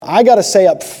I got to say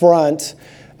up front,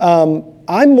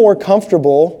 I'm more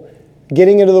comfortable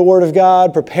getting into the Word of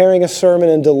God, preparing a sermon,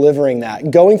 and delivering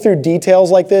that. Going through details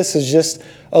like this is just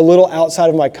a little outside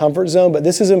of my comfort zone, but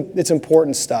it's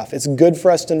important stuff. It's good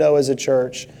for us to know as a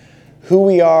church who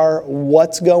we are,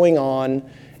 what's going on,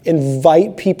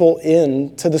 invite people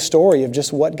into the story of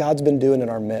just what God's been doing in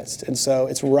our midst. And so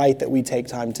it's right that we take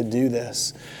time to do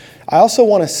this. I also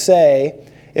want to say,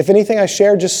 if anything I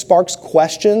share just sparks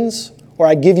questions, or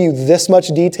I give you this much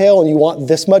detail and you want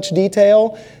this much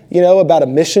detail, about a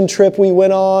mission trip we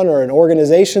went on or an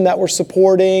organization that we're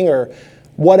supporting or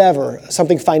whatever,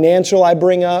 something financial I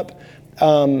bring up,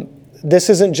 this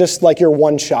isn't just like your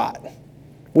one shot.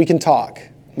 We can talk.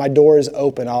 My door is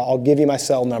open. I'll give you my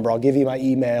cell number. I'll give you my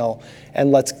email,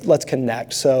 and let's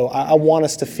connect. So I want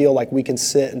us to feel like we can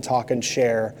sit and talk and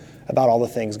share about all the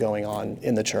things going on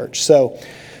in the church. So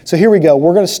here we go.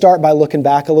 We're going to start by looking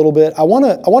back a little bit. I want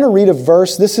to read a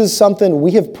verse. This is something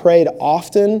we have prayed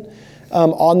often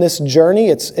on this journey.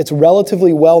 It's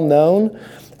relatively well known,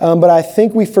 but I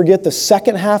think we forget the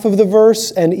second half of the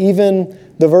verse and even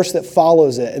the verse that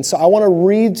follows it. And so I want to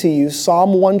read to you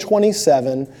Psalm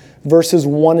 127, verses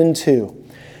 1 and 2.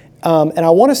 And I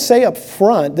want to say up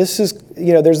front, this is,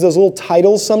 there's those little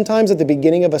titles sometimes at the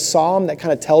beginning of a psalm that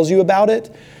kind of tells you about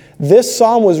it. This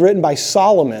psalm was written by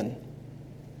Solomon.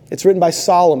 It's written by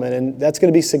Solomon, and that's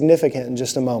going to be significant in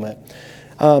just a moment.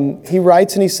 He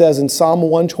writes and he says in Psalm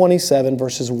 127,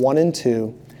 verses 1 and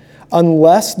 2,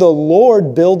 "Unless the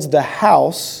Lord builds the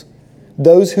house,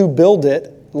 those who build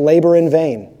it labor in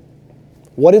vain."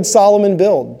 What did Solomon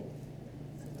build?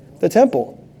 The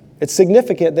temple. It's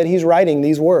significant that he's writing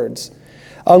these words.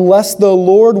 "Unless the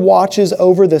Lord watches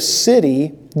over the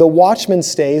city, the watchman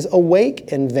stays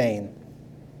awake in vain."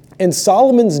 In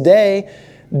Solomon's day,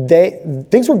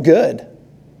 things were good.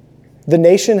 The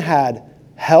nation had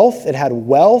health, it had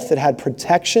wealth, it had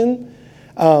protection.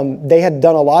 They had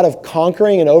done a lot of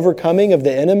conquering and overcoming of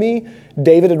the enemy.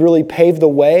 David had really paved the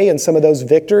way in some of those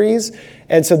victories.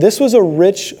 And so this was a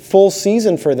rich, full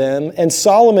season for them. And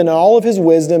Solomon, in all of his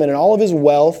wisdom and in all of his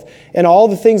wealth and all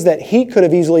the things that he could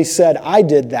have easily said, I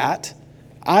did that,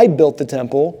 I built the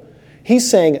temple, he's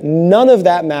saying none of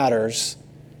that matters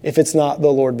if it's not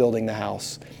the Lord building the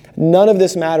house. None of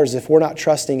this matters if we're not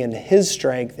trusting in His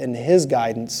strength and His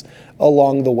guidance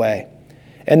along the way.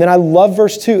 And then I love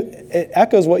verse 2. It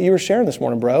echoes what you were sharing this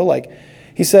morning, bro.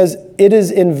 He says, "It is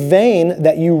in vain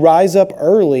that you rise up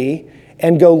early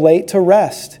and go late to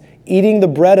rest, eating the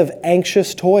bread of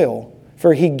anxious toil,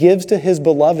 for He gives to His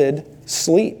beloved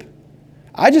sleep."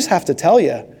 I just have to tell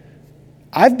you,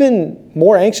 I've been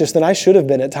more anxious than I should have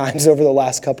been at times over the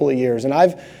last couple of years. And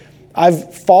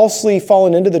I've falsely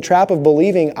fallen into the trap of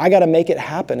believing I got to make it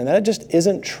happen. And that just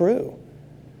isn't true.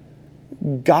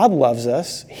 God loves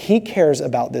us. He cares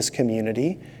about this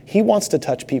community. He wants to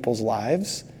touch people's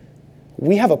lives.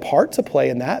 We have a part to play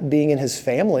in that, being in His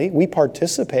family. We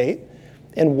participate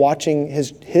in watching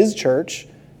His church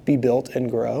be built and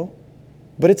grow.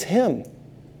 But it's Him.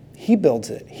 He builds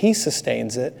it. He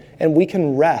sustains it. And we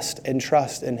can rest and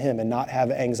trust in Him and not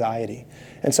have anxiety.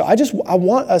 And so I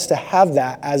want us to have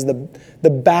that as the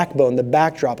backbone, the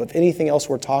backdrop of anything else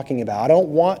we're talking about. I don't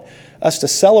want us to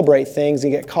celebrate things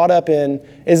and get caught up in,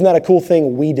 isn't that a cool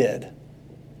thing we did?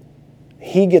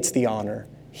 He gets the honor.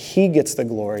 He gets the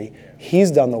glory. He's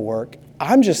done the work.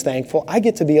 I'm just thankful I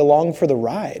get to be along for the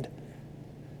ride.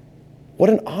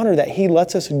 What an honor that He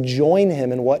lets us join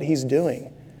Him in what He's doing.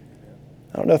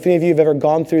 I don't know if any of you have ever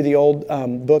gone through the old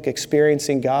book,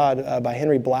 Experiencing God by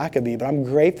Henry Blackaby, but I'm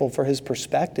grateful for his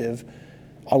perspective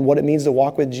on what it means to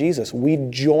walk with Jesus. We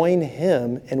join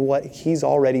Him in what He's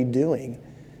already doing,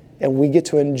 and we get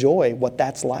to enjoy what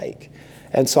that's like.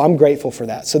 And so I'm grateful for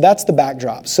that. So that's the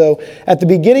backdrop. So at the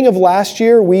beginning of last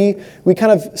year, we kind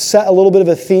of set a little bit of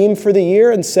a theme for the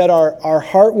year and said our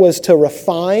heart was to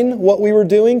refine what we were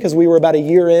doing because we were about a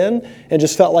year in and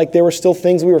just felt like there were still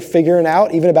things we were figuring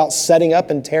out, even about setting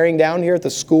up and tearing down here at the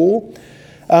school.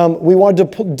 We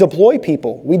wanted to deploy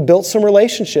people. We built some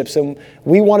relationships, and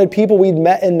we wanted people we'd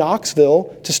met in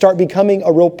Knoxville to start becoming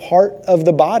a real part of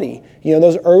the body.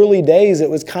 Those early days, it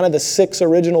was kind of the 6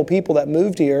 original people that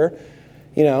moved here,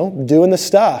 doing the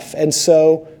stuff. And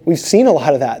so we've seen a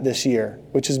lot of that this year,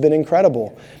 which has been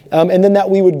incredible. And then that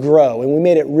we would grow. And we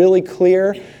made it really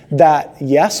clear that,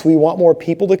 yes, we want more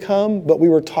people to come, but we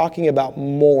were talking about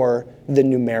more than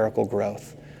numerical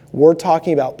growth. We're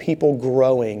talking about people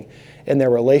growing in their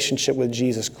relationship with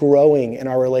Jesus, growing in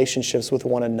our relationships with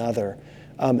one another,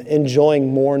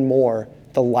 enjoying more and more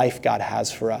the life God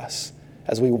has for us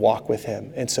as we walk with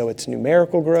Him. And so it's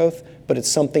numerical growth, but it's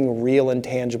something real and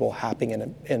tangible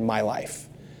happening in my life.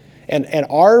 And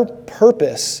our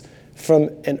purpose from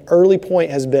an early point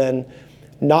has been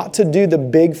not to do the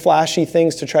big flashy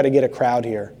things to try to get a crowd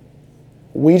here.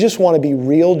 We just want to be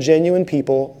real, genuine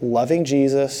people, loving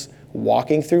Jesus,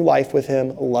 walking through life with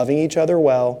him, loving each other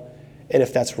well. And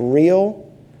if that's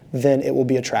real, then it will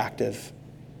be attractive.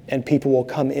 And people will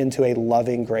come into a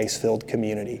loving, grace-filled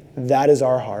community. That is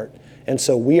our heart. And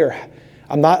so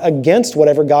I'm not against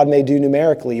whatever God may do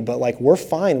numerically, but we're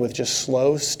fine with just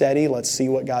slow, steady, let's see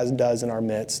what God does in our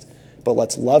midst. But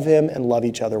let's love him and love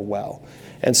each other well.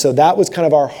 And so that was kind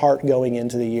of our heart going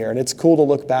into the year. And it's cool to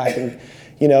look back and,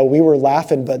 we were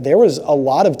laughing, but there was a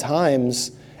lot of times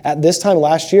at this time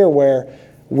last year where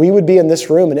we would be in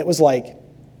this room and it was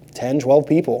 10, 12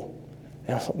 people.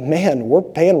 And I was like, man, we're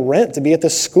paying rent to be at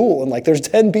this school. And there's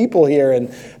 10 people here. And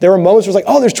there were moments where it's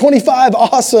oh, there's 25,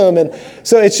 awesome. And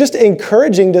so it's just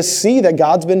encouraging to see that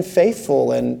God's been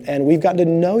faithful and we've gotten to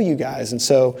know you guys. And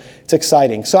so it's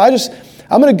exciting. So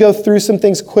I'm going to go through some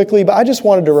things quickly, but I just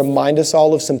wanted to remind us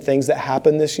all of some things that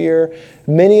happened this year.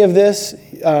 Many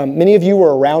of you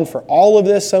were around for all of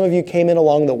this. Some of you came in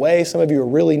along the way. Some of you are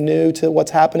really new to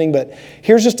what's happening, but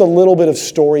here's just a little bit of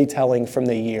storytelling from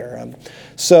the year. One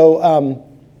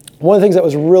of the things that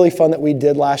was really fun that we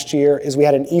did last year is we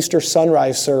had an Easter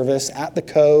sunrise service at the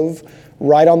Cove,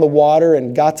 right on the water,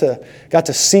 and got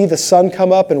to see the sun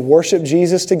come up and worship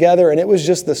Jesus together, and it was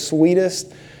just the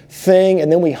sweetest thing. And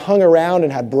then we hung around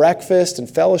and had breakfast and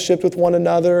fellowshiped with one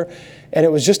another. And it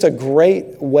was just a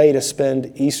great way to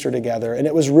spend Easter together. And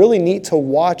it was really neat to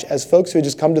watch as folks who had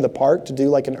just come to the park to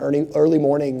do an early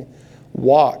morning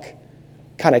walk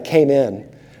kind of came in.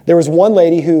 There was one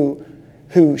lady who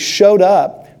showed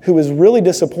up who was really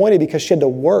disappointed because she had to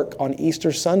work on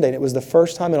Easter Sunday. And it was the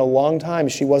first time in a long time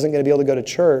she wasn't going to be able to go to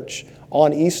church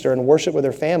on Easter and worship with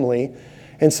her family.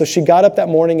 And so she got up that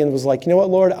morning and was like, you know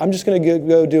what, Lord, I'm just going to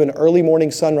go do an early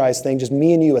morning sunrise thing, just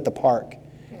me and you at the park.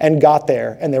 And got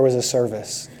there, and there was a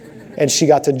service. And she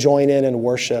got to join in and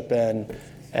worship and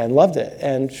loved it.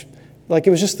 And it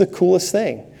was just the coolest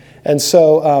thing. And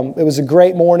so it was a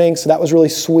great morning, so that was really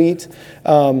sweet.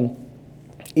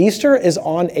 Easter is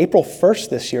on April 1st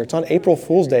this year. It's on April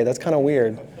Fool's Day. That's kind of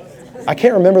weird. I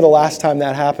can't remember the last time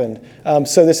that happened.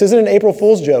 So this isn't an April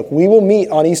Fool's joke. We will meet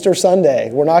on Easter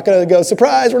Sunday. We're not going to go,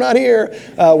 surprise, we're not here.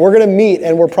 We're going to meet,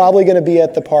 and we're probably going to be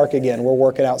at the park again. We're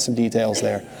working out some details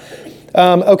there.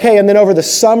 Okay, and then over the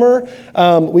summer,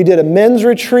 we did a men's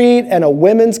retreat and a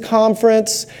women's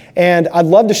conference. And I'd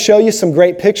love to show you some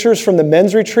great pictures from the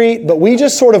men's retreat, but we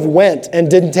just sort of went and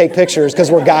didn't take pictures because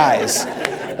we're guys.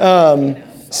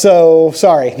 So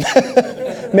sorry.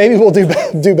 Maybe we'll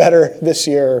do better this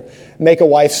year. Make a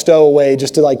wife stow away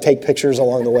just to take pictures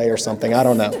along the way or something. I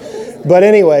don't know. But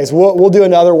anyways, we'll do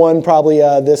another one probably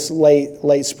this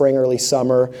late spring, early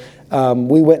summer.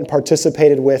 We went and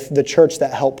participated with the church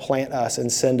that helped plant us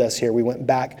and send us here. We went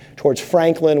back towards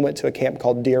Franklin, went to a camp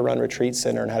called Deer Run Retreat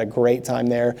Center and had a great time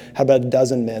there. Had about a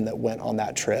dozen men that went on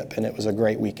that trip, and it was a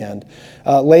great weekend.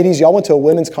 Ladies, y'all went to a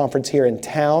women's conference here in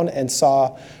town and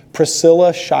saw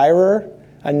Priscilla Shirer.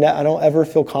 I don't ever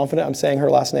feel confident I'm saying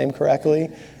her last name correctly.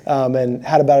 And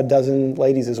had about a dozen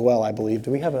ladies as well, I believe.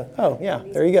 Do we have oh, yeah,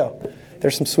 there you go.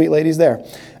 There's some sweet ladies there.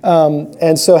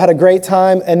 And so had a great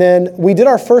time. And then we did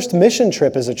our first mission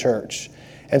trip as a church.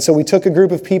 And so we took a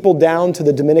group of people down to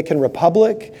the Dominican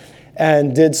Republic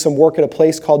and did some work at a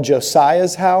place called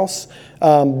Josiah's House.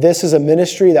 This is a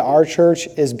ministry that our church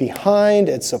is behind,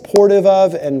 it's supportive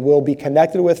of, and will be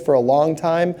connected with for a long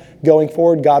time going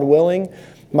forward, God willing.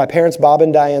 My parents, Bob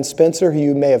and Diane Spencer, who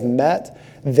you may have met,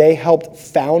 they helped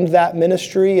found that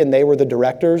ministry, and they were the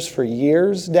directors for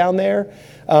years down there.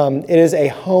 It is a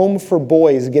home for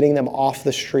boys, getting them off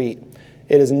the street.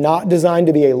 It is not designed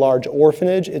to be a large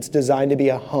orphanage. It's designed to be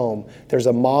a home. There's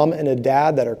a mom and a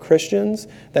dad that are Christians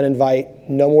that invite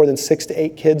no more than 6 to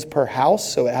 8 kids per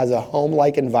house, so it has a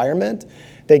home-like environment.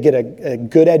 They get a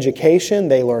good education.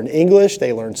 They learn English.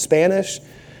 They learn Spanish.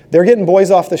 They're getting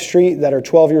boys off the street that are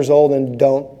 12 years old and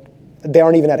they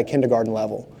aren't even at a kindergarten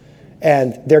level.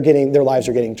 And their lives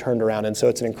are getting turned around. And so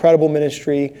it's an incredible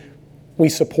ministry. We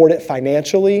support it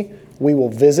financially. We will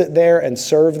visit there and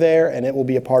serve there, and it will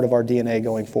be a part of our DNA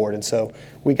going forward. And so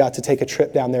we got to take a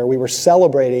trip down there. We were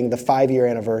celebrating the 5-year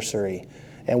anniversary,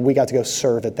 and we got to go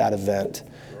serve at that event.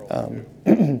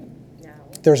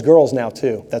 There's girls now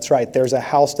too. That's right. There's a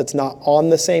house that's not on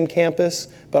the same campus,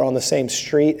 but on the same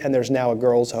street, and there's now a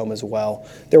girls' home as well.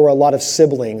 There were a lot of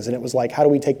siblings, and it was like, how do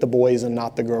we take the boys and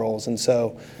not the girls? And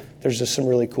so there's just some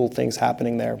really cool things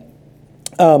happening there.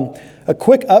 A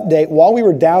quick update. While we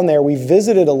were down there, we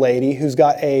visited a lady who's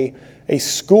got a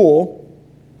school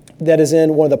that is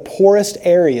in one of the poorest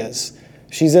areas.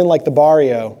 She's in the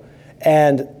barrio.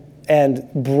 and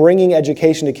bringing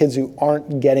education to kids who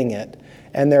aren't getting it.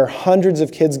 And there are hundreds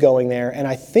of kids going there, and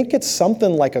I think it's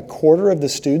something like a quarter of the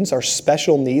students are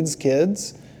special needs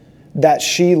kids that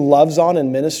she loves on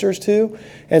and ministers to.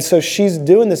 And so she's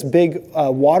doing this big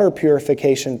water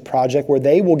purification project where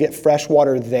they will get fresh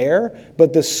water there,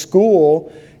 but the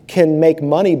school can make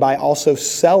money by also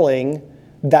selling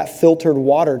that filtered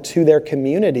water to their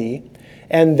community.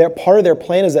 And part of their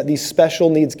plan is that these special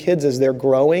needs kids, as they're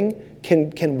growing,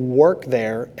 can work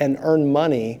there and earn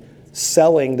money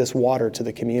selling this water to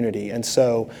the community. And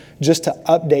so just to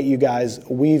update you guys,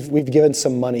 we've given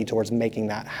some money towards making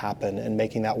that happen and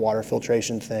making that water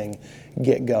filtration thing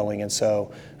get going. And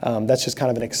so that's just kind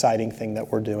of an exciting thing that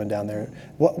we're doing down there.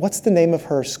 What's the name of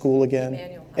her school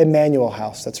again? Emmanuel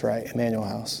House, that's right, Emmanuel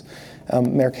House.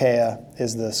 Merkea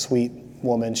is the sweet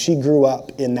woman. She grew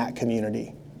up in that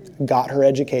community, got her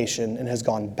education, and has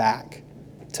gone back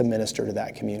to minister to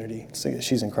that community. So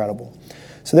she's incredible.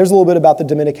 So there's a little bit about the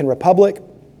Dominican Republic.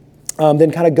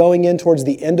 Then kind of going in towards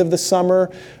the end of the summer,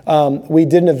 we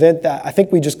did an event that I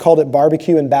think we just called it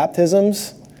Barbecue and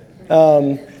Baptisms.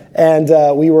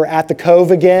 And we were at the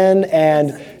Cove again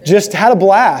and just had a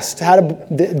blast.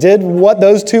 Did what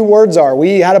those two words are.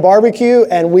 We had a barbecue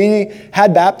and we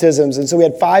had baptisms. And so we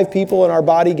had 5 people in our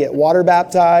body get water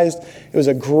baptized. It was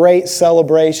a great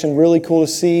celebration, really cool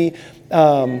to see.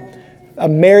 A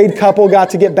married couple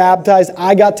got to get baptized.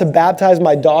 I got to baptize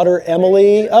my daughter,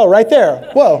 Emily. Oh, right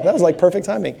there. Whoa, that was like perfect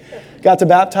timing. Got to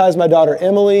baptize my daughter,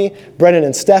 Emily. Brennan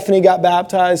and Stephanie got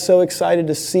baptized. So excited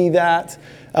to see that.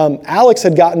 Alex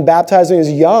had gotten baptized when he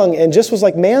was young and just was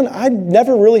like, man, I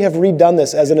never really have redone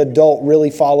this as an adult, really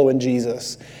following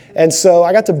Jesus. And so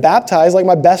I got to baptize like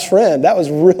my best friend. That was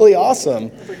really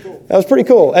awesome. That was pretty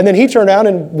cool. And then he turned around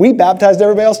and we baptized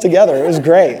everybody else together. It was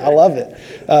great. I love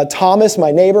it. Thomas,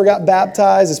 my neighbor, got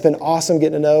baptized. It's been awesome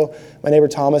getting to know my neighbor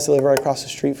Thomas, who lives right across the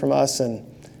street from us, and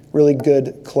really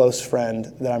good, close friend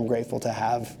that I'm grateful to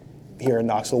have here in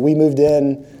Knoxville. We moved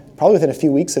in probably within a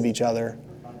few weeks of each other.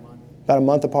 About a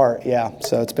month apart, yeah.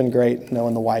 So it's been great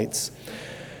knowing the Whites.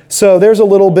 So there's a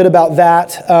little bit about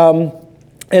that.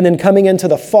 And then coming into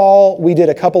the fall, we did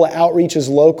a couple of outreaches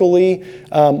locally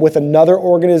with another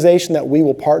organization that we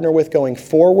will partner with going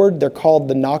forward. They're called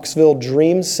the Knoxville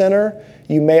Dream Center.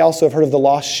 You may also have heard of the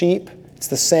Lost Sheep. It's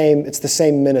the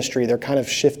same ministry. They're kind of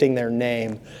shifting their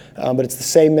name, but it's the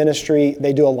same ministry.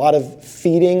 They do a lot of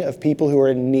feeding of people who are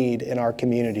in need in our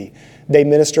community. They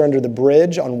minister under the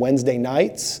bridge on Wednesday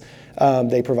nights.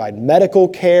 They provide medical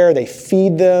care. They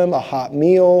feed them a hot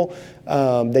meal.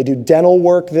 They do dental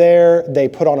work there. They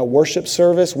put on a worship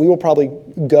service. We will probably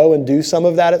go and do some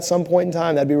of that at some point in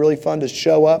time. That'd be really fun to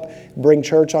show up, bring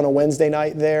church on a Wednesday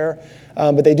night there.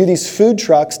 But they do these food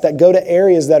trucks that go to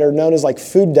areas that are known as like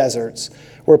food deserts,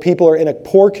 where people are in a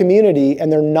poor community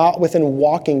and they're not within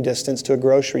walking distance to a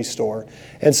grocery store.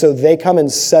 And so they come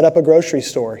and set up a grocery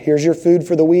store. Here's your food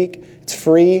for the week. It's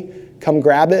free. Come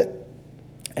grab it.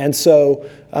 And so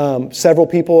several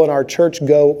people in our church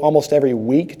go almost every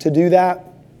week to do that.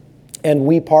 And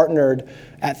we partnered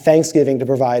at Thanksgiving to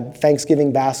provide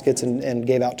Thanksgiving baskets and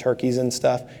gave out turkeys and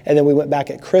stuff. And then we went back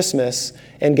at Christmas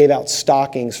and gave out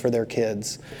stockings for their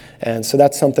kids. And so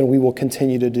that's something we will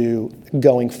continue to do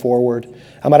going forward.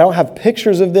 I don't have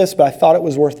pictures of this, but I thought it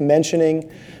was worth mentioning.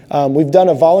 We've done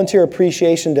a volunteer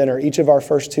appreciation dinner each of our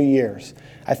first 2 years.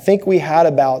 I think we had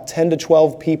about 10 to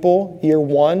 12 people year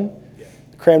one,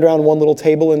 crammed around one little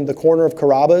table in the corner of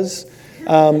Carrabba's.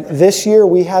 This year,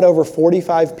 we had over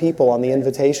 45 people on the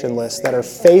invitation list that are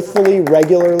faithfully,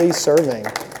 regularly serving.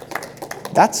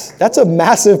 That's a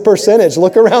massive percentage.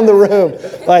 Look around the room.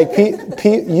 Like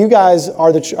you guys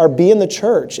are being the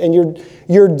church, and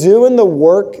you're doing the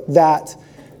work that,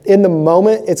 in the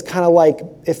moment, it's kind of like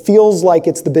it feels like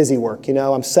it's the busy work. You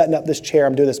know, I'm setting up this chair,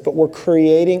 I'm doing this, but we're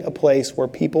creating a place where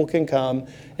people can come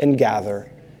and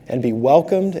gather and be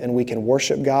welcomed, and we can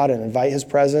worship God and invite His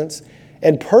presence.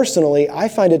 And personally, I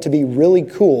find it to be really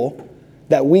cool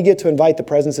that we get to invite the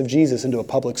presence of Jesus into a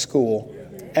public school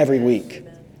every week.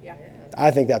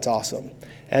 I think that's awesome.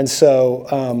 And so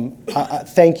I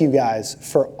thank you guys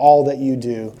for all that you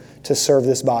do to serve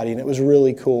this body. And it was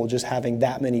really cool just having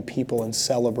that many people and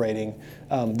celebrating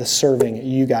the serving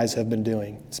you guys have been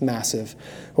doing. It's massive.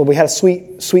 Well, we had a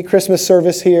sweet Christmas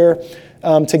service here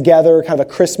together, kind of a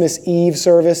Christmas Eve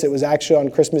service. It was actually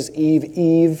on Christmas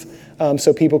Eve,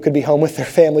 so people could be home with their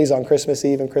families on Christmas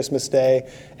Eve and Christmas Day,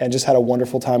 and just had a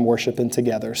wonderful time worshiping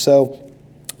together. So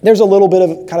there's a little bit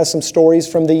of kind of some stories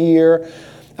from the year.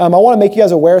 I want to make you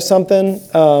guys aware of something.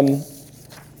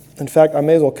 In fact, I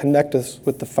may as well connect us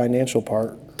with the financial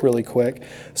part really quick.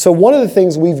 So one of the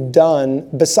things we've done,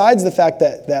 besides the fact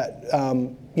that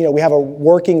we have a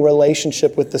working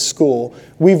relationship with the school,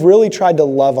 we've really tried to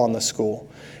love on the school.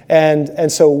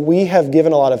 And so we have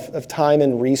given a lot of time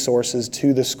and resources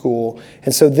to the school.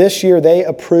 And so this year they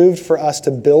approved for us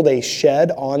to build a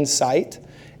shed on site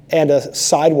and a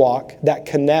sidewalk that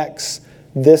connects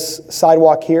this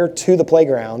sidewalk here to the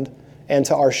playground and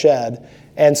to our shed.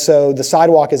 And so the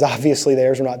sidewalk is obviously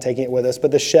theirs. We're not taking it with us,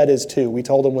 but the shed is too. We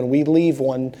told them when we leave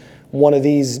one of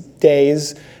these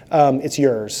days, it's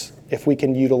yours if we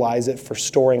can utilize it for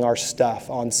storing our stuff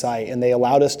on site. And they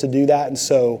allowed us to do that. And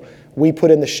so we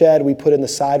put in the shed, we put in the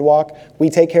sidewalk. We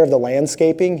take care of the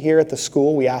landscaping here at the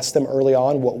school. We asked them early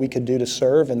on what we could do to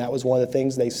serve, and that was one of the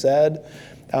things they said.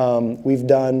 We've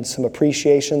done some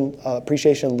appreciation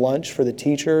lunch for the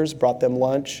teachers, brought them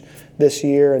lunch this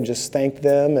year and just thanked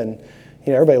them. And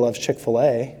everybody loves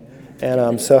Chick-fil-A.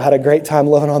 And so had a great time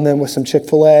loving on them with some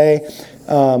Chick-fil-A.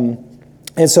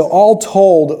 And so all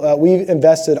told, we've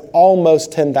invested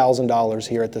almost $10,000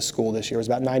 here at the school this year. It was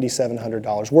about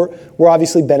 $9,700. We're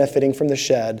obviously benefiting from the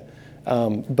shed,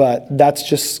 but that's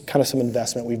just kind of some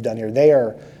investment we've done here.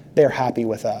 They're happy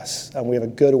with us. We have a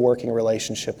good working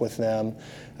relationship with them.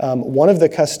 One of the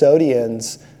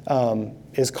custodians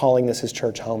is calling this his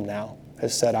church home now,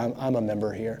 has said, I'm a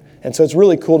member here. And so it's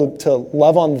really cool to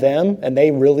love on them, and they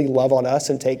really love on us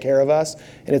and take care of us,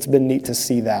 and it's been neat to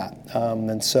see that.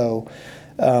 And so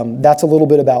that's a little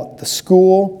bit about the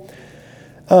school.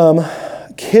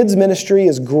 Kids ministry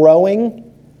is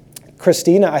growing.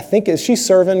 Christina, I think, is she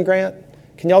serving, Grant?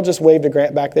 Can y'all just wave to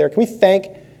Grant back there? Can we thank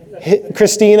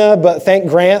Christina, but thank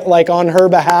Grant on her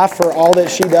behalf for all that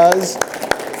she does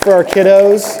for our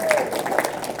kiddos?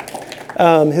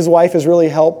 His wife is really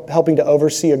helping to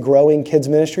oversee a growing kids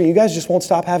ministry. You guys just won't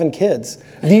stop having kids.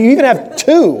 You even have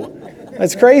 2.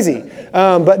 That's crazy.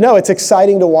 But no, it's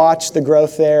exciting to watch the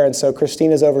growth there. And so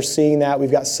Christina's overseeing that.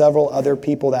 We've got several other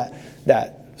people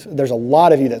that there's a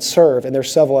lot of you that serve, and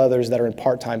there's several others that are in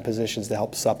part-time positions to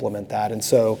help supplement that. And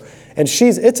so,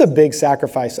 it's a big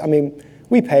sacrifice. I mean,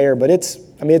 we pay her, but it's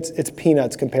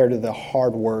peanuts compared to the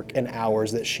hard work and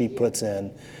hours that she puts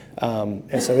in.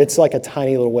 And so it's like a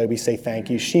tiny little way we say thank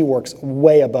you. She works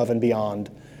way above and beyond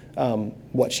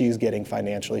what she's getting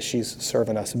financially. She's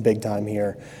serving us big time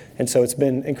here. And so it's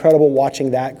been incredible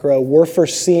watching that grow. We're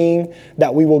foreseeing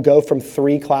that we will go from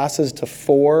 3 classes to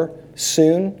 4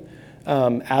 soon.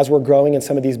 As we're growing, and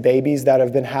some of these babies that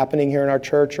have been happening here in our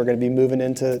church are going to be moving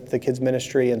into the kids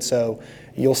ministry. And so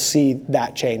you'll see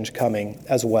that change coming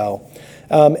as well.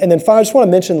 And then finally, I just want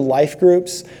to mention life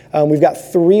groups. We've got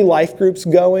 3 life groups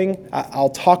going. I'll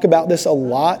talk about this a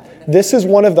lot. This is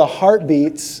one of the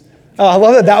heartbeats. Oh, I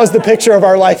love that. That was the picture of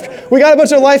our life. We got a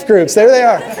bunch of life groups. There they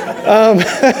are.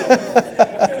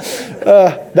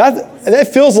 That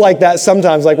feels like that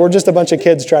sometimes. Like we're just a bunch of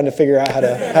kids trying to figure out how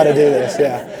to do this.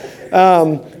 Yeah.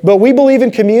 But we believe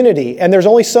in community, and there's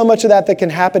only so much of that can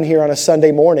happen here on a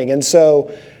Sunday morning. And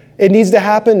so it needs to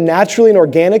happen naturally and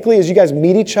organically as you guys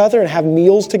meet each other and have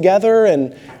meals together,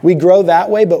 and we grow that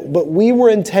way. But we were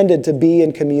intended to be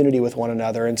in community with one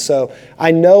another. And so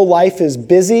I know life is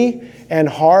busy and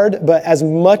hard, but as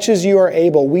much as you are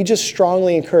able, we just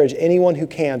strongly encourage anyone who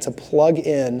can to plug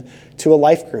in to a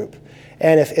life group.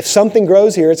 And if something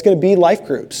grows here, it's going to be life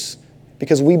groups,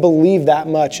 because we believe that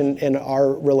much in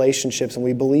our relationships, and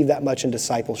we believe that much in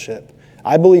discipleship.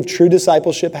 I believe true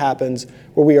discipleship happens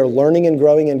where we are learning and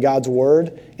growing in God's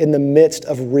Word in the midst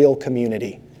of real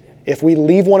community. If we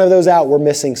leave one of those out, we're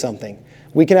missing something.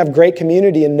 We can have great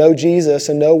community and know Jesus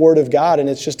and know Word of God, and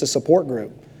it's just a support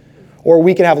group. Or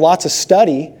we can have lots of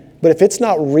study, but if it's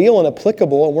not real and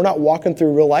applicable and we're not walking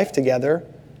through real life together,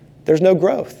 there's no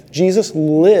growth. Jesus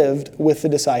lived with the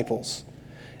disciples,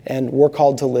 and we're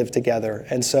called to live together.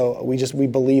 And so we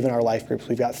believe in our life groups.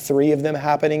 We've got 3 of them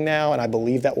happening now, and I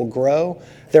believe that will grow.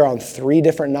 They're on 3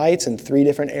 different nights in 3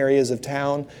 different areas of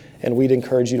town, and we'd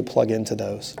encourage you to plug into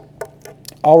those.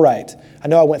 All right. I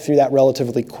know I went through that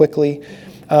relatively quickly.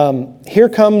 Here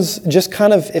comes just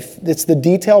kind of, if it's the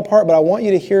detail part, but I want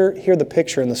you to hear the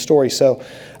picture and the story. So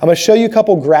I'm going to show you a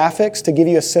couple graphics to give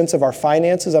you a sense of our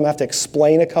finances. I'm going to have to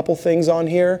explain a couple things on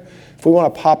here. If we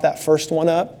want to pop that first one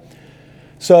up.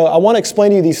 So I want to explain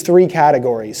to you these 3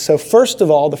 categories. So first of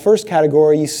all, the first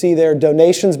category you see there,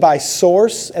 donations by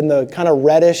source, and the kind of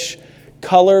reddish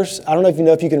colors. I don't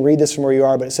know if you can read this from where you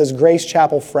are, but it says Grace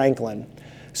Chapel Franklin.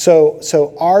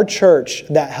 So our church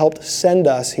that helped send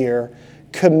us here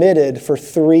committed for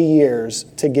 3 years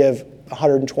to give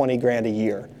 $120,000 a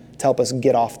year to help us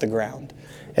get off the ground.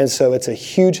 And so it's a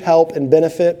huge help and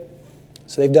benefit.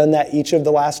 So they've done that each of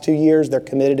the last 2 years. They're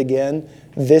committed again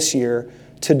this year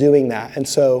to doing that. And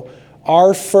so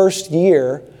our first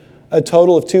year, a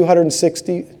total of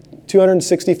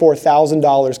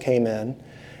 $264,000 came in,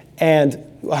 and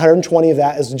 120 of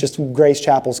that is just Grace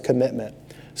Chapel's commitment.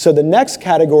 So the next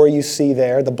category you see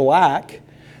there, the black,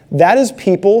 that is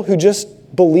people who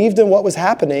just believed in what was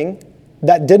happening,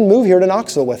 that didn't move here to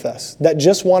Knoxville with us, that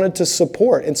just wanted to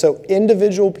support. And so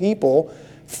individual people,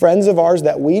 friends of ours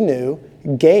that we knew,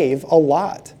 gave a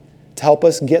lot to help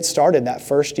us get started that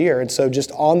first year. And so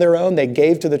just on their own, they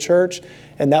gave to the church,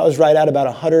 and that was right at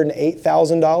about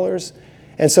 $108,000.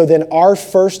 And so then our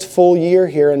first full year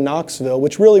here in Knoxville,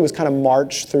 which really was kind of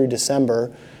March through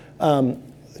December,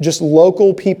 just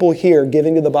local people here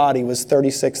giving to the body was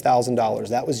 $36,000.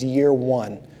 That was year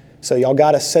one. So y'all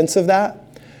got a sense of that?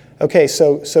 Okay,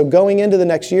 so going into the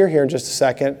next year here in just a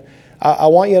second, I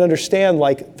want you to understand,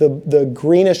 like, the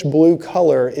greenish blue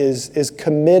color is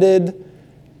committed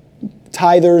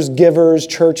tithers, givers,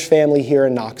 church family here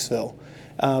in Knoxville.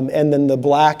 And then the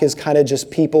black is kind of just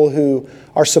people who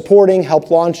are supporting, helped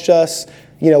launch us.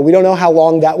 We don't know how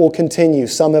long that will continue.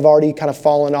 Some have already kind of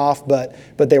fallen off, but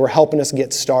they were helping us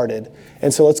get started.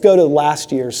 And so let's go to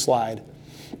last year's slide.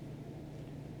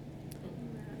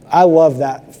 I love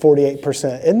that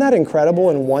 48%. Isn't that incredible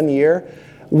in 1 year?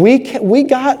 We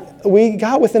got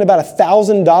within about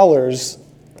 $1,000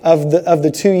 of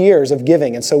the 2 years of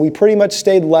giving. And so we pretty much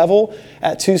stayed level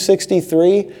at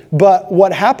 263. But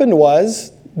what happened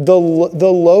was the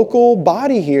local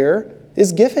body here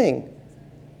is giving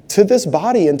to this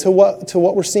body and to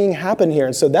what we're seeing happen here.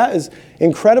 And so that is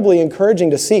incredibly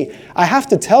encouraging to see. I have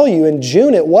to tell you, in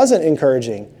June, it wasn't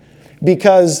encouraging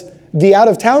because the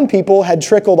out-of-town people had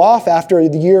trickled off after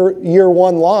the year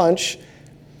one launch,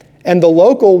 and the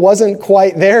local wasn't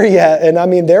quite there yet. And I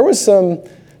mean, there were some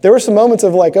moments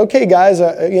of like, okay, guys,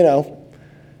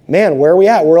 man, where are we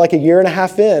at? We're like a year and a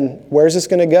half in. Where's this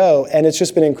going to go? And it's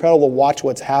just been incredible to watch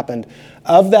what's happened.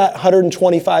 Of that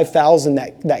 125,000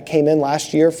 that came in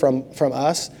last year from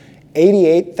us,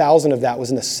 88,000 of that was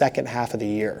in the second half of the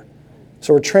year.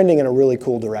 So we're trending in a really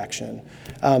cool direction.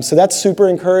 So that's super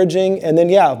encouraging. And then,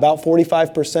 about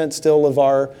 45% still of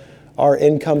our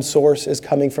income source is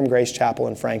coming from Grace Chapel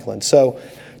in Franklin. So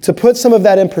to put some of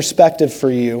that in perspective for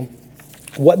you,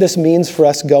 what this means for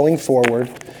us going forward,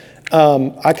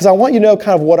 because I want you to know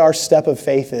kind of what our step of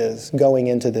faith is going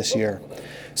into this year.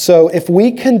 So if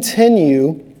we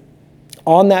continue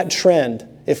on that trend,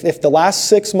 if the last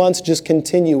 6 months just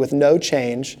continue with no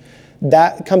change,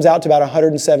 that comes out to about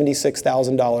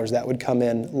 $176,000 that would come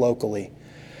in locally.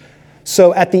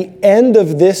 So at the end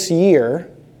of this year,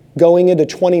 going into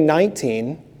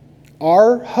 2019,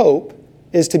 our hope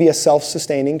is to be a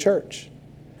self-sustaining church.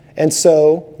 And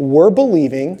so we're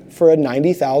believing for a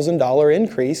 $90,000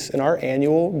 increase in our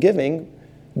annual giving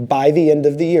by the end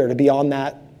of the year to be on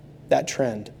that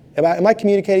trend. Am I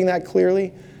communicating that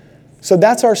clearly? So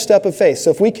that's our step of faith. So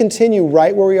if we continue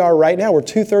right where we are right now, we're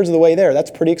 2/3 of the way there.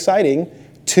 That's pretty exciting.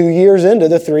 2 years into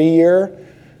the 3-year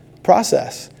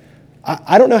process.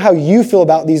 I don't know how you feel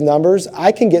about these numbers.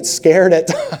 I can get scared at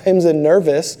times and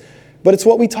nervous, but it's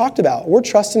what we talked about. We're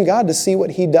trusting God to see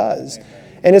what He does.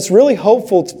 And it's really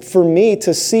hopeful for me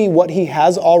to see what He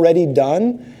has already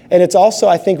done. And it's also,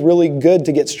 I think, really good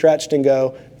to get stretched and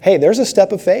go, hey, there's a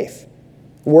step of faith.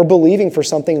 We're believing for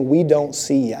something we don't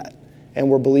see yet. And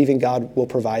we're believing God will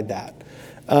provide that.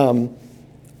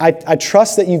 I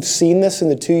trust that you've seen this in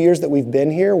the 2 years that we've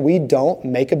been here. We don't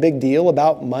make a big deal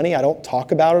about money. I don't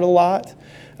talk about it a lot.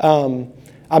 I'm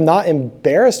not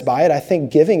embarrassed by it. I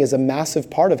think giving is a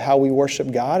massive part of how we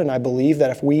worship God. And I believe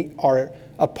that if we are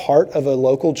a part of a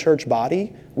local church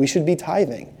body, we should be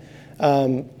tithing.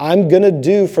 I'm going to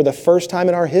do, for the first time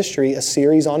in our history, a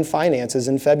series on finances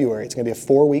in February. It's going to be a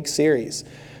 4-week series.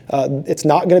 It's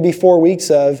not going to be 4 weeks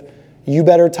of, you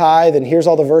better tithe, and here's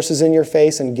all the verses in your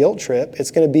face and guilt trip. It's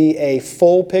going to be a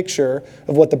full picture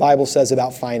of what the Bible says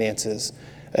about finances.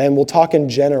 And we'll talk in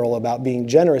general about being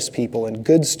generous people and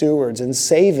good stewards and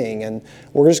saving. And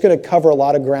we're just going to cover a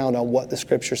lot of ground on what the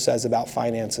Scripture says about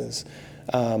finances.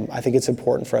 I think it's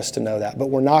important for us to know that.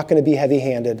 But we're not going to be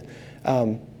heavy-handed.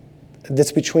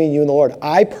 That's between you and the Lord.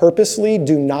 I purposely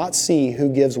do not see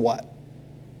who gives what.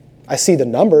 I see the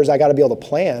numbers. I got to be able to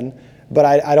plan. But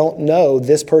I don't know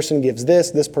this person gives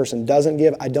this person doesn't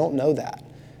give. I don't know that.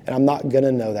 And I'm not going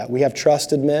to know that. We have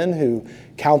trusted men who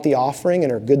count the offering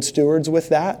and are good stewards with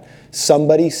that.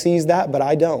 Somebody sees that, but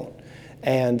I don't.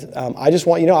 And I just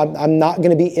want you to know I'm not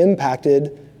going to be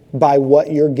impacted by what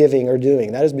you're giving or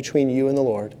doing. That is between you and the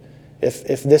Lord.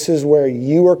 If this is where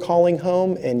you are calling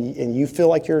home and you feel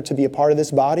like you're to be a part of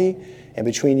this body, and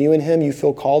between you and Him you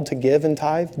feel called to give and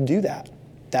tithe, do that.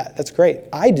 That's great.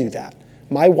 I do that.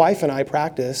 My wife and I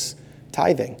practice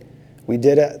tithing. We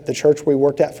did at the church we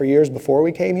worked at for years before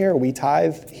we came here. We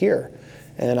tithe here.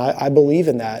 And I believe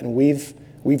in that. And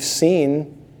we've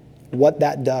seen what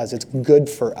that does. It's good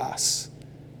for us.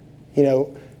 You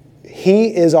know,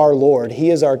 He is our Lord. He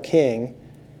is our King.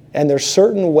 And there's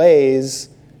certain ways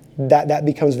that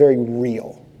becomes very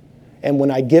real. And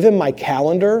when I give Him my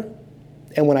calendar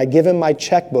and when I give Him my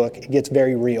checkbook, it gets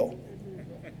very real.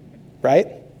 Right?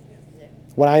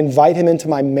 When I invite Him into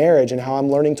my marriage and how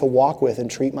I'm learning to walk with and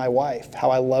treat my wife,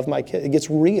 how I love my kids, it gets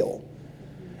real.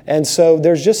 And so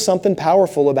there's just something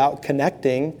powerful about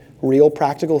connecting real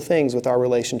practical things with our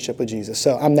relationship with Jesus.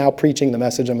 So I'm now preaching the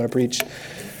message I'm going to preach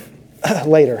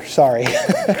later, sorry.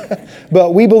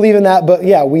 But we believe in that, but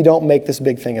yeah, we don't make this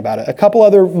big thing about it. A couple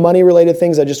other money-related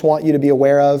things I just want you to be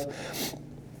aware of.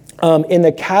 In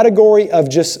the category of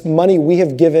just money we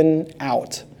have given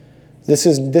out, this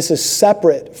is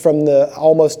separate from the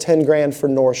almost 10 grand for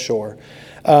North Shore.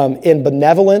 In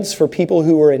benevolence for people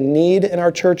who are in need in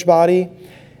our church body,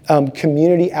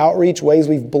 community outreach, ways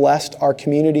we've blessed our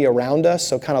community around us,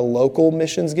 so kind of local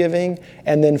missions giving,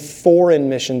 and then foreign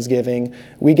missions giving.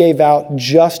 We gave out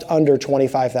just under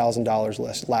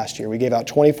 $25,000 last year. We gave out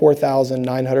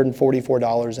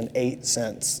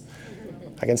 $24,944.08.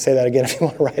 I can say that again if you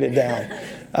want to write it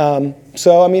down.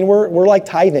 So, I mean, we're like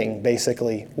tithing,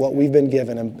 basically, what we've been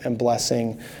given and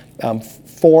blessing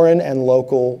foreign and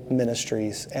local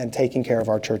ministries and taking care of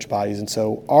our church bodies. And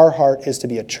so our heart is to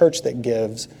be a church that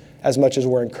gives as much as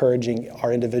we're encouraging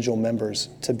our individual members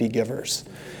to be givers.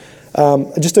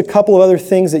 Just a couple of other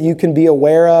things that you can be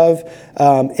aware of.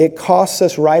 It costs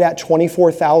us right at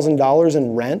 $24,000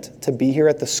 in rent to be here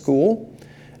at the school.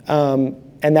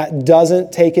 And that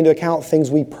doesn't take into account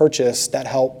things we purchase that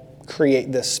help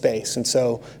create this space. And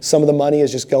so some of the money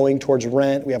is just going towards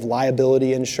rent. We have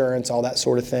liability insurance, all that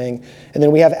sort of thing. And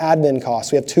then we have admin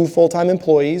costs. We have 2 full-time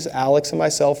employees. Alex and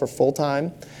myself are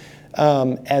full-time.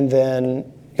 And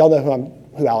then, y'all know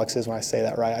who Alex is when I say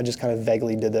that, right? I just kind of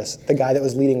vaguely did this. The guy that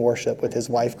was leading worship with his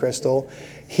wife, Crystal.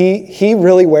 He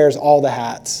really wears all the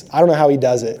hats. I don't know how he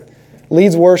does it.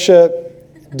 Leads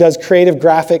worship, does creative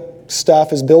graphic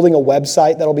stuff, is building a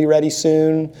website that'll be ready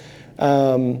soon.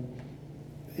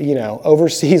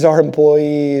 Oversees our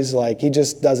employees. Like, he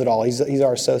just does it all. He's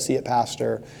our associate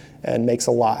pastor and makes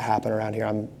a lot happen around here.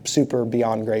 I'm super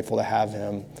beyond grateful to have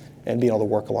him and being able to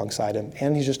work alongside him.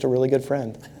 And he's just a really good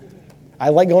friend. I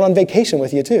like going on vacation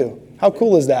with you too. How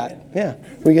cool is that? Yeah,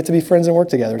 we get to be friends and work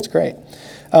together. It's great.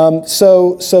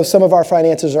 So some of our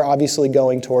finances are obviously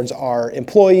going towards our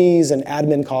employees and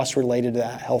admin costs related to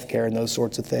that, healthcare and those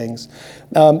sorts of things.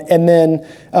 And then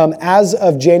as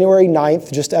of January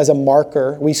 9th, just as a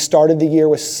marker, we started the year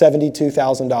with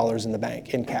 $72,000 in the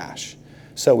bank in cash.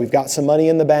 So we've got some money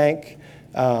in the bank,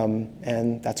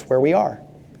 and that's where we are.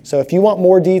 So if you want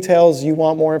more details, you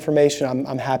want more information,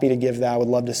 I'm happy to give that. I would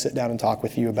love to sit down and talk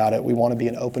with you about it. We want to be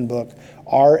an open book.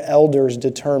 Our elders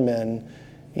determine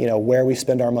where we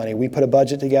spend our money. We put a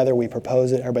budget together, we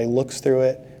propose it, everybody looks through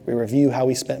it, we review how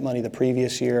we spent money the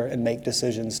previous year and make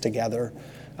decisions together.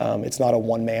 It's not a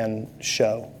one-man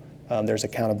show. There's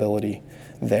accountability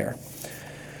there.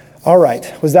 All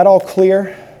right, was that all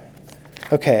clear?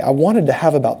 Okay, I wanted to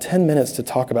have about 10 minutes to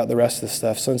talk about the rest of this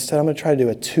stuff, so instead I'm going to try to do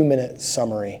a 2-minute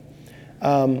summary.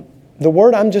 The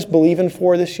word I'm just believing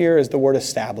for this year is the word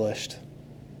established,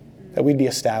 that we'd be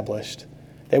established.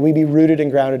 That we be rooted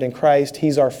and grounded in Christ.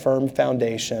 He's our firm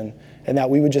foundation. And that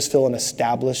we would just feel an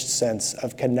established sense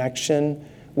of connection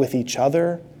with each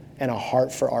other and a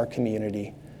heart for our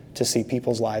community to see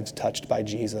people's lives touched by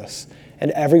Jesus.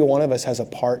 And every one of us has a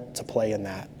part to play in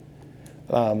that.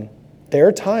 There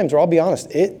are times where, I'll be honest,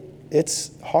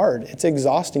 it's hard. It's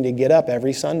exhausting to get up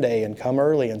every Sunday and come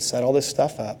early and set all this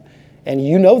stuff up. And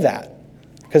you know that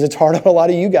because it's hard on a lot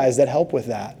of you guys that help with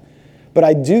that. But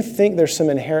I do think there's some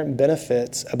inherent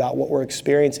benefits about what we're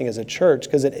experiencing as a church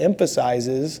because it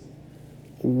emphasizes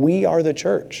we are the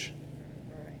church.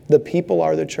 The people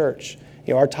are the church.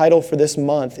 Our title for this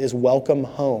month is Welcome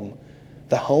Home.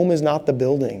 The home is not the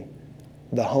building.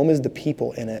 The home is the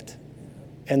people in it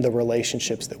and the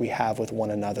relationships that we have with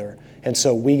one another. And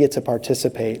so we get to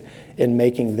participate in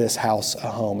making this house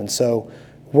a home. And so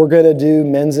we're going to do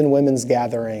men's and women's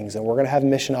gatherings, and we're going to have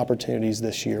mission opportunities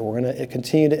this year. We're going to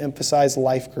continue to emphasize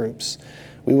life groups.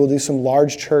 We will do some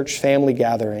large church family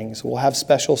gatherings. We'll have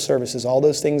special services. All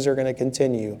those things are going to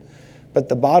continue. But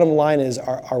the bottom line is,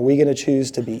 are we going to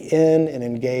choose to be in and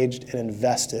engaged and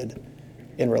invested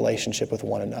in relationship with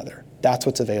one another? That's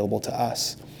what's available to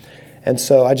us. And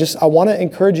so I want to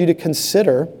encourage you to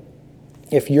consider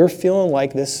If you're feeling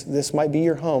like this might be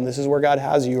your home, this is where God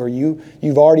has you, or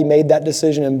you've already made that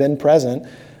decision and been present,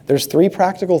 there's 3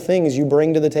 practical things you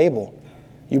bring to the table.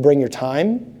 You bring your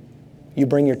time, you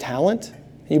bring your talent,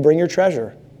 and you bring your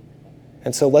treasure.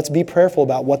 And so let's be prayerful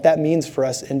about what that means for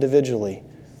us individually.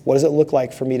 What does it look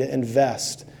like for me to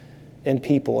invest in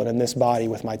people and in this body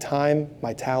with my time,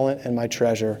 my talent, and my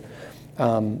treasure?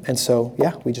 And so,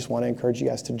 we just want to encourage you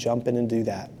guys to jump in and do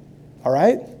that. All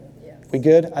right? Yes. We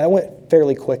good? I went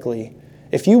fairly quickly.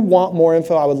 If you want more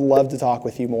info, I would love to talk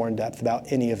with you more in depth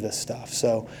about any of this stuff.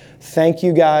 So thank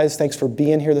you guys. Thanks for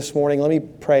being here this morning. Let me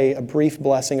pray a brief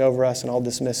blessing over us, and I'll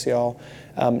dismiss y'all.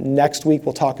 Next week,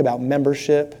 we'll talk about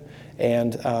membership.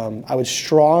 And I would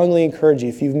strongly encourage you,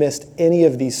 if you've missed any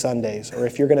of these Sundays, or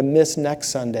if you're going to miss next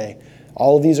Sunday,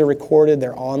 all of these are recorded,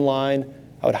 they're online.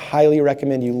 I would highly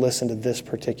recommend you listen to this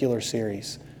particular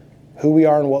series. Who we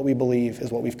are and what we believe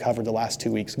is what we've covered the last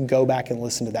 2 weeks. Go back and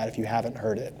listen to that if you haven't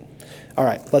heard it. All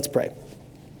right, let's pray.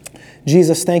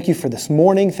 Jesus, thank you for this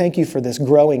morning. Thank you for this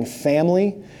growing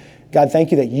family. God, thank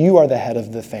you that you are the head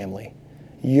of the family.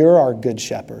 You're our good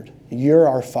shepherd. You're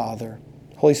our Father.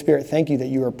 Holy Spirit, thank you that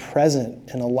you are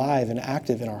present and alive and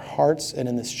active in our hearts and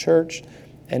in this church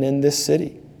and in this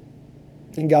city.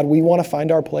 And God, we want to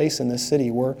find our place in this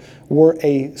city. We're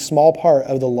a small part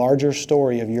of the larger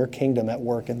story of your kingdom at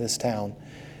work in this town.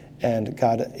 And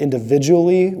God,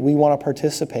 individually, we want to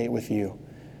participate with you.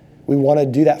 We want to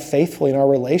do that faithfully in our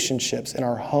relationships, in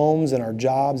our homes, in our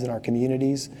jobs, in our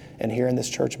communities, and here in this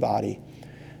church body.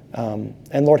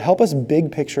 And Lord, help us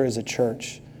big picture as a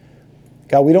church.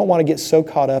 God, we don't want to get so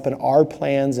caught up in our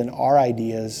plans and our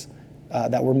ideas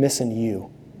that we're missing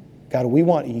you. God, we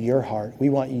want your heart. We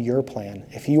want your plan.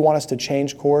 If you want us to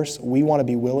change course, we want to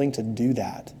be willing to do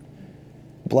that.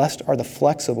 Blessed are the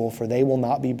flexible, for they will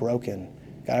not be broken.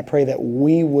 God, I pray that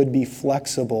we would be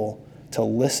flexible to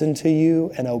listen to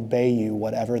you and obey you,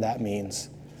 whatever that means.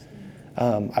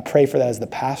 I pray for that as the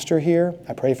pastor here.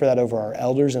 I pray for that over our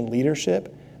elders and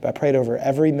leadership. But I pray it over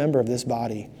every member of this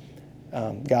body.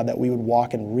 God, that we would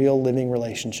walk in real living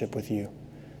relationship with you.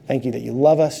 Thank you that you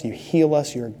love us, you heal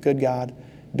us, you're a good God.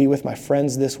 Be with my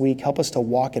friends this week. Help us to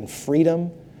walk in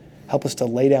freedom. Help us to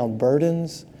lay down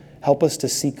burdens. Help us to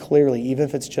see clearly, even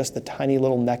if it's just the tiny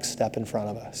little next step in front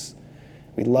of us.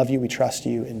 We love you. We trust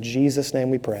you. In Jesus'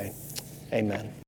 name we pray. Amen.